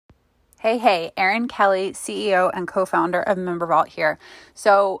Hey, Erin Kelly, CEO and co-founder of MemberVault here.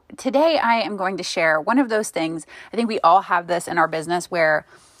 So today I am going to share one of those things. I think we all have this in our business where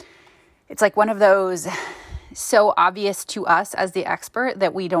it's like one of those so obvious to us as the expert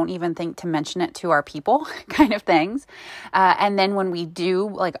that we don't even think to mention it to our people kind of things. And then when we do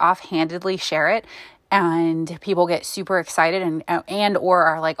like offhandedly share it, and people get super excited and or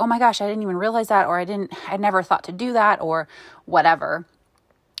are like, oh my gosh, I didn't even realize that, or I never thought to do that, or whatever.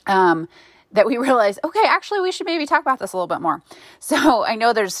 That we realize, okay, actually we should maybe talk about this a little bit more. So I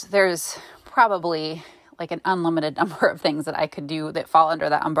know there's probably like an unlimited number of things that I could do that fall under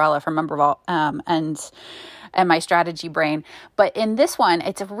that umbrella for MemberVault, and my strategy brain. But in this one,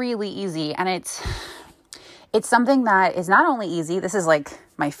 it's really easy, and it's something that is not only easy, this is like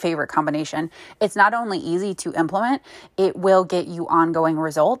my favorite combination. It's not only easy to implement, it will get you ongoing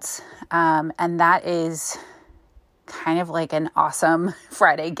results. And that is kind of like an awesome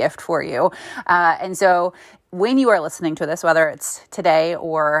Friday gift for you. And so when you are listening to this, whether it's today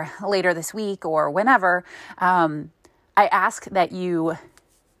or later this week or whenever, I ask that you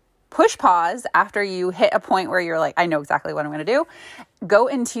push pause after you hit a point where you're like, I know exactly what I'm going to do. Go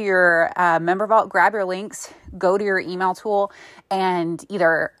into your MemberVault, grab your links, go to your email tool, and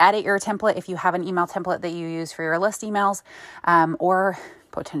either edit your template if you have an email template that you use for your list emails, or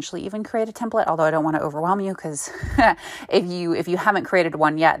potentially even create a template, although I don't want to overwhelm you because if you haven't created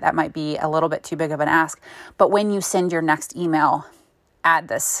one yet, that might be a little bit too big of an ask. But when you send your next email, add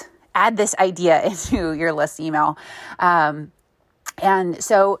this idea into your list email. And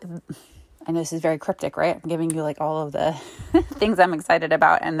so I know this is very cryptic, right? I'm giving you like all of the things I'm excited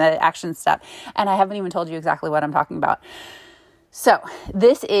about and the action step. And I haven't even told you exactly what I'm talking about. So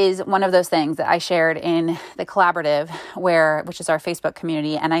this is one of those things that I shared in the collaborative which is our Facebook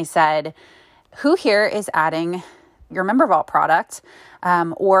community. And I said, who here is adding your MemberVault product,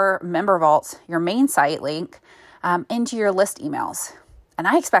 or MemberVault, your main site link, into your list emails? And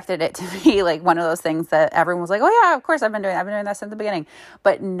I expected it to be like one of those things that everyone was like, oh yeah, of course I've been doing that since the beginning.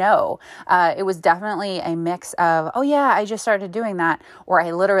 But no, it was definitely a mix of, oh yeah, I just started doing that, or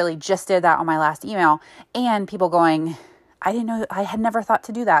I literally just did that on my last email, and people going, I didn't know, I had never thought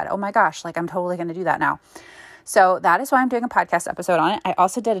to do that. Oh my gosh, like I'm totally going to do that now. So that is why I'm doing a podcast episode on it. I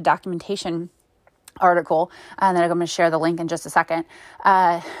also did a documentation article, and then I'm going to share the link in just a second,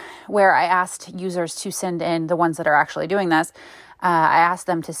 where I asked users to send in, the ones that are actually doing this, I asked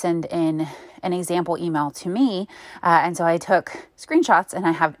them to send in an example email to me. And so I took screenshots, and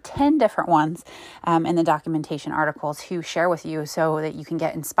I have 10 different ones in the documentation article to share with you so that you can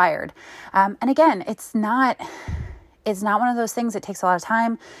get inspired. And again, it's not one of those things that takes a lot of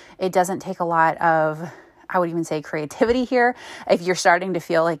time. It doesn't take a lot of, I would even say, creativity here. If you're starting to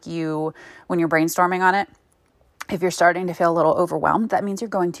feel like when you're brainstorming on it, if you're starting to feel a little overwhelmed, that means you're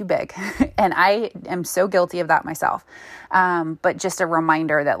going too big. And I am so guilty of that myself. But just a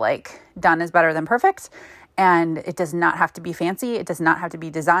reminder that like done is better than perfect. And it does not have to be fancy. It does not have to be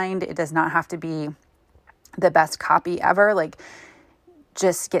designed. It does not have to be the best copy ever. Like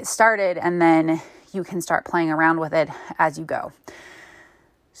just get started, and then you can start playing around with it as you go.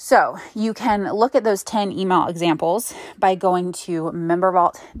 So you can look at those 10 email examples by going to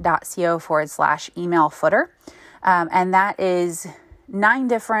membervault.co/email footer. And that is 9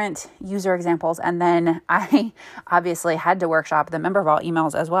 different user examples. And then I obviously had to workshop the MemberVault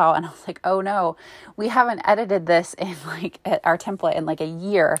emails as well. And I was like, oh no, we haven't edited this in like our template in like a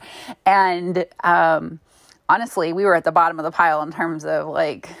year. And honestly, we were at the bottom of the pile in terms of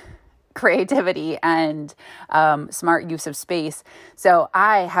like creativity and smart use of space. So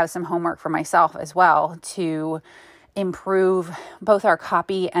I have some homework for myself as well to improve both our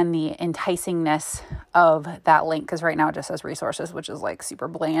copy and the enticingness of that link, because right now it just says resources, which is like super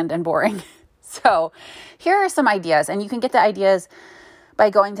bland and boring. So here are some ideas, and you can get the ideas by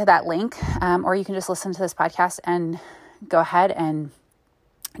going to that link, or you can just listen to this podcast and go ahead and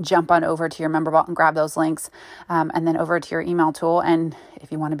jump on over to your MemberVault and grab those links, and then over to your email tool. And if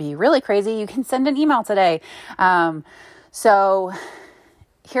you want to be really crazy, you can send an email today. So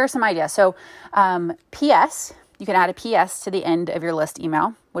here are some ideas. So PS, you can add a PS to the end of your list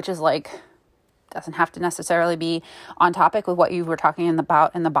email, which is like, doesn't have to necessarily be on topic with what you were talking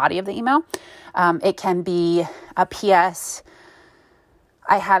about in the body of the email. It can be a PS,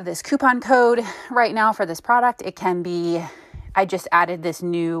 I have this coupon code right now for this product. It can be, I just added this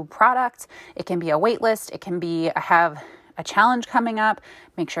new product. It can be a wait list. It can be, I have a challenge coming up.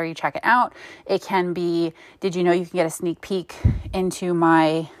 Make sure you check it out. It can be, did you know you can get a sneak peek into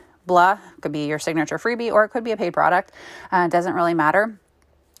my blah? It could be your signature freebie, or it could be a paid product. It doesn't really matter.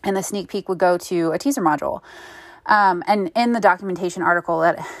 And the sneak peek would go to a teaser module. And in the documentation article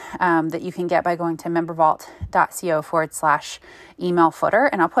that you can get by going to membervault.co/email footer,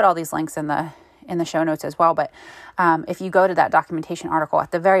 and I'll put all these links in the show notes as well. But if you go to that documentation article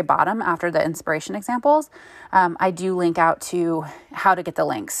at the very bottom after the inspiration examples, I do link out to how to get the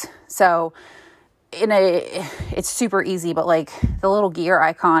links. So it's super easy, but like the little gear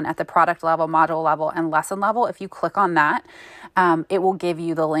icon at the product level, module level, and lesson level, if you click on that, it will give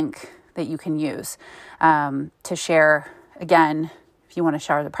you the link that you can use to share. Again, if you want to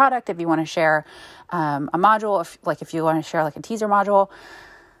share the product, if you want to share a module, if you want to share like a teaser module,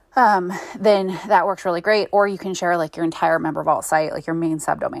 then that works really great. Or you can share like your entire MemberVault site, like your main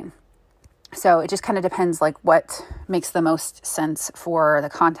subdomain. So it just kind of depends like what makes the most sense for the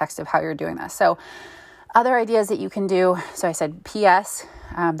context of how you're doing this. So other ideas that you can do. So I said PS,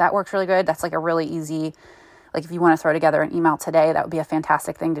 that works really good. That's like a really easy, like if you want to throw together an email today, that would be a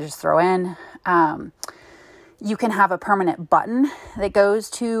fantastic thing to just throw in. You can have a permanent button that goes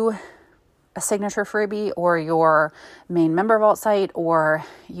to a signature freebie or your main MemberVault site or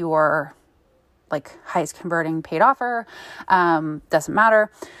your like highest converting paid offer. Doesn't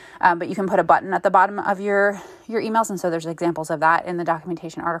matter. But you can put a button at the bottom of your emails. And so there's examples of that in the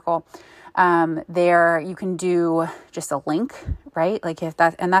documentation article. There you can do just a link, right? Like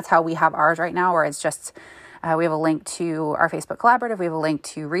and that's how we have ours right now, where it's just, we have a link to our Facebook collaborative. We have a link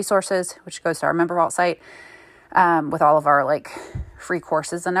to resources, which goes to our MemberVault site, with all of our like free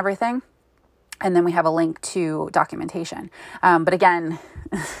courses and everything. And then we have a link to documentation. But again,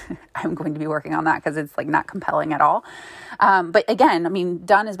 I'm going to be working on that because it's like not compelling at all. But again, I mean,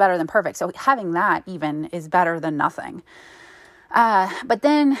 done is better than perfect. So having that even is better than nothing. But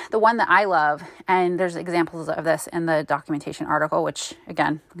then the one that I love, and there's examples of this in the documentation article, which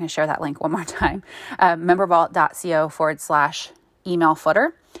again, I'm going to share that link one more time, membervault.co/email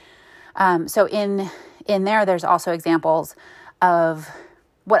footer. So in there's also examples of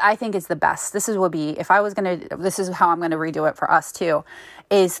what I think is the best. This is how I'm going to redo it for us too,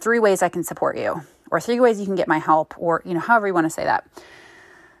 is 3 ways I can support you, or 3 ways you can get my help, or, however you want to say that.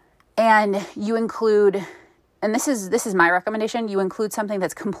 And you include, and this is my recommendation, you include something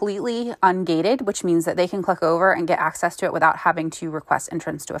that's completely ungated, which means that they can click over and get access to it without having to request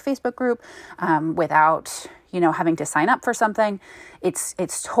entrance to a Facebook group, without, having to sign up for something.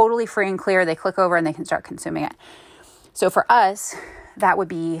 It's totally free and clear. They click over and they can start consuming it. So for us, that would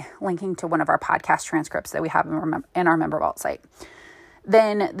be linking to one of our podcast transcripts that we have in our MemberVault site.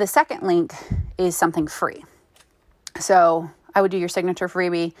 Then the second link is something free. So I would do your signature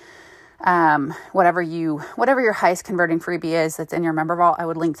freebie, whatever your highest converting freebie is that's in your MemberVault, I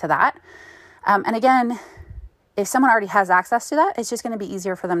would link to that. And again, if someone already has access to that, it's just going to be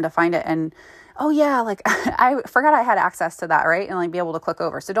easier for them to find it. And, oh yeah, like I forgot I had access to that, right? And like be able to click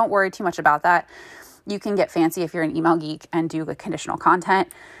over. So don't worry too much about that. You can get fancy if you're an email geek and do the conditional content.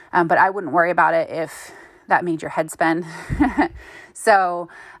 But I wouldn't worry about it if that made your head spin. So,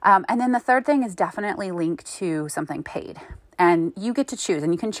 and then the third thing is definitely link to something paid. And you get to choose,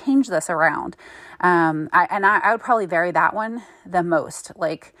 and you can change this around. I would probably vary that one the most.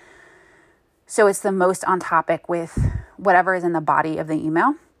 Like, so it's the most on topic with whatever is in the body of the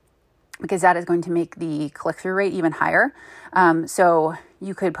email, because that is going to make the click-through rate even higher. So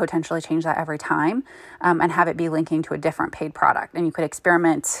you could potentially change that every time, and have it be linking to a different paid product. And you could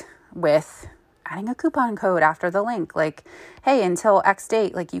experiment with adding a coupon code after the link. Like, hey, until X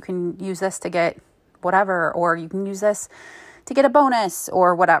date, like you can use this to get whatever, or you can use this to get a bonus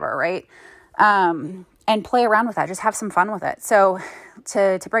or whatever, right? And play around with that. Just have some fun with it. So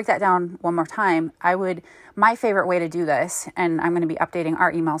to break that down one more time, my favorite way to do this, and I'm going to be updating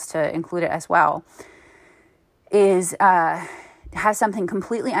our emails to include it as well, is have something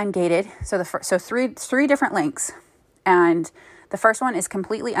completely ungated. So three different links, and the first one is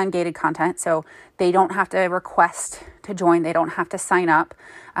completely ungated content. So they don't have to request to join. They don't have to sign up.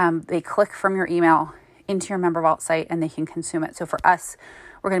 They click from your email into your MemberVault site and they can consume it. So for us,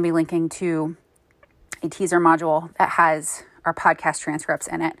 we're going to be linking to a teaser module that has our podcast transcripts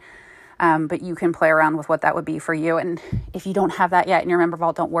in it. But you can play around with what that would be for you. And if you don't have that yet in your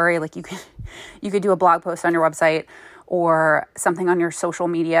MemberVault, don't worry. Like you could do a blog post on your website or something on your social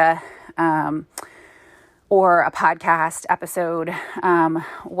media, or a podcast episode,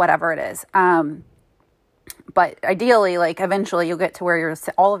 whatever it is. But ideally, like eventually you'll get to where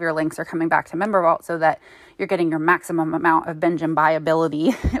all of your links are coming back to MemberVault so that you're getting your maximum amount of binge and buy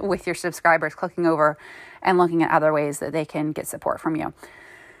ability with your subscribers clicking over and looking at other ways that they can get support from you.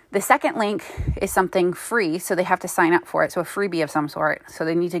 The second link is something free, so they have to sign up for it. So a freebie of some sort. So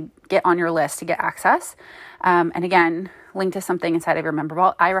they need to get on your list to get access. And again, link to something inside of your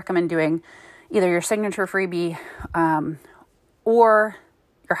MemberVault. I recommend doing either your signature freebie or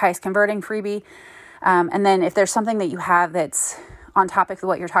your highest converting freebie. And then if there's something that you have that's on topic of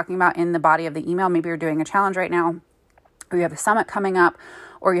what you're talking about in the body of the email, maybe you're doing a challenge right now, or you have a summit coming up,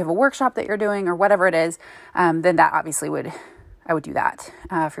 or you have a workshop that you're doing, or whatever it is, then that obviously I would do that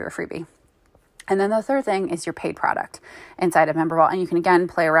for your freebie. And then the third thing is your paid product inside of MemberVault. And you can, again,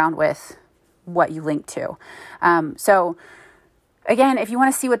 play around with what you link to. So again, if you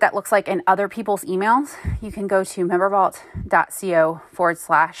want to see what that looks like in other people's emails, you can go to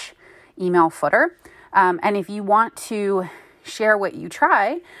membervault.co/email footer. And if you want to share what you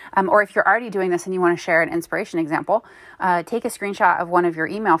try, or if you're already doing this and you want to share an inspiration example, take a screenshot of one of your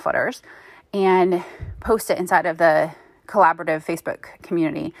email footers and post it inside of the collaborative Facebook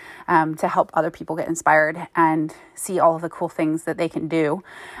community to help other people get inspired and see all of the cool things that they can do.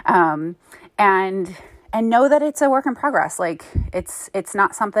 And know that it's a work in progress. Like it's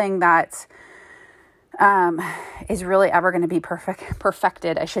not something that is really ever going to be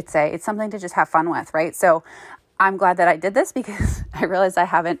perfected, I should say. It's something to just have fun with, right? So I'm glad that I did this because I realized I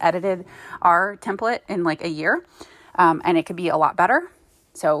haven't edited our template in like a year, and it could be a lot better.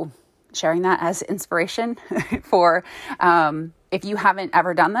 So sharing that as inspiration for, if you haven't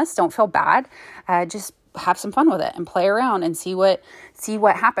ever done this, don't feel bad. Just have some fun with it and play around and see what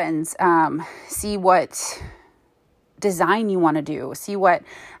happens. See what design you want to do, see what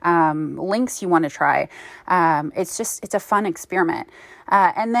links you want to try. It's a fun experiment.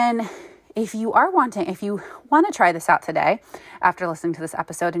 And then if you want to try this out today after listening to this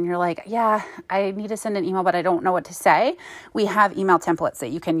episode and you're like, yeah, I need to send an email, but I don't know what to say, we have email templates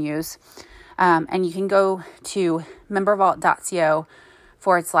that you can use. And you can go to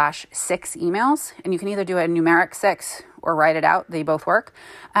membervault.co/6 emails, and you can either do a numeric 6 or write it out. They both work.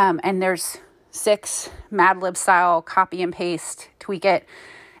 And there's 6 Mad Lib style, copy and paste, tweak it,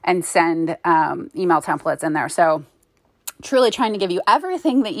 and send email templates in there. So truly trying to give you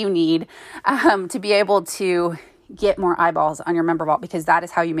everything that you need to be able to get more eyeballs on your MemberVault, because that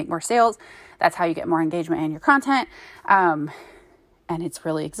is how you make more sales. That's how you get more engagement in your content. And it's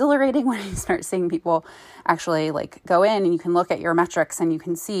really exhilarating when you start seeing people actually like go in and you can look at your metrics and you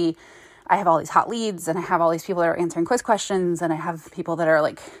can see, I have all these hot leads and I have all these people that are answering quiz questions and I have people that are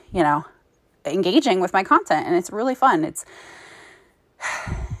like, engaging with my content, and it's really fun. It's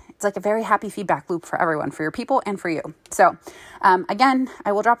like a very happy feedback loop for everyone, for your people and for you. So again,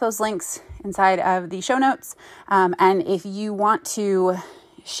 I will drop those links inside of the show notes. And if you want to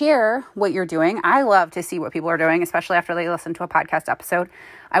share what you're doing, I love to see what people are doing, especially after they listen to a podcast episode.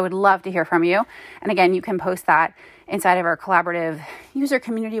 I would love to hear from you. And again, you can post that inside of our collaborative user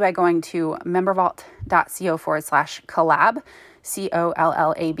community by going to membervault.co/collab,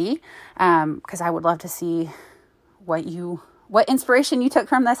 COLLAB, because I would love to see what inspiration you took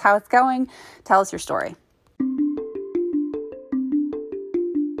from this, how it's going. Tell us your story.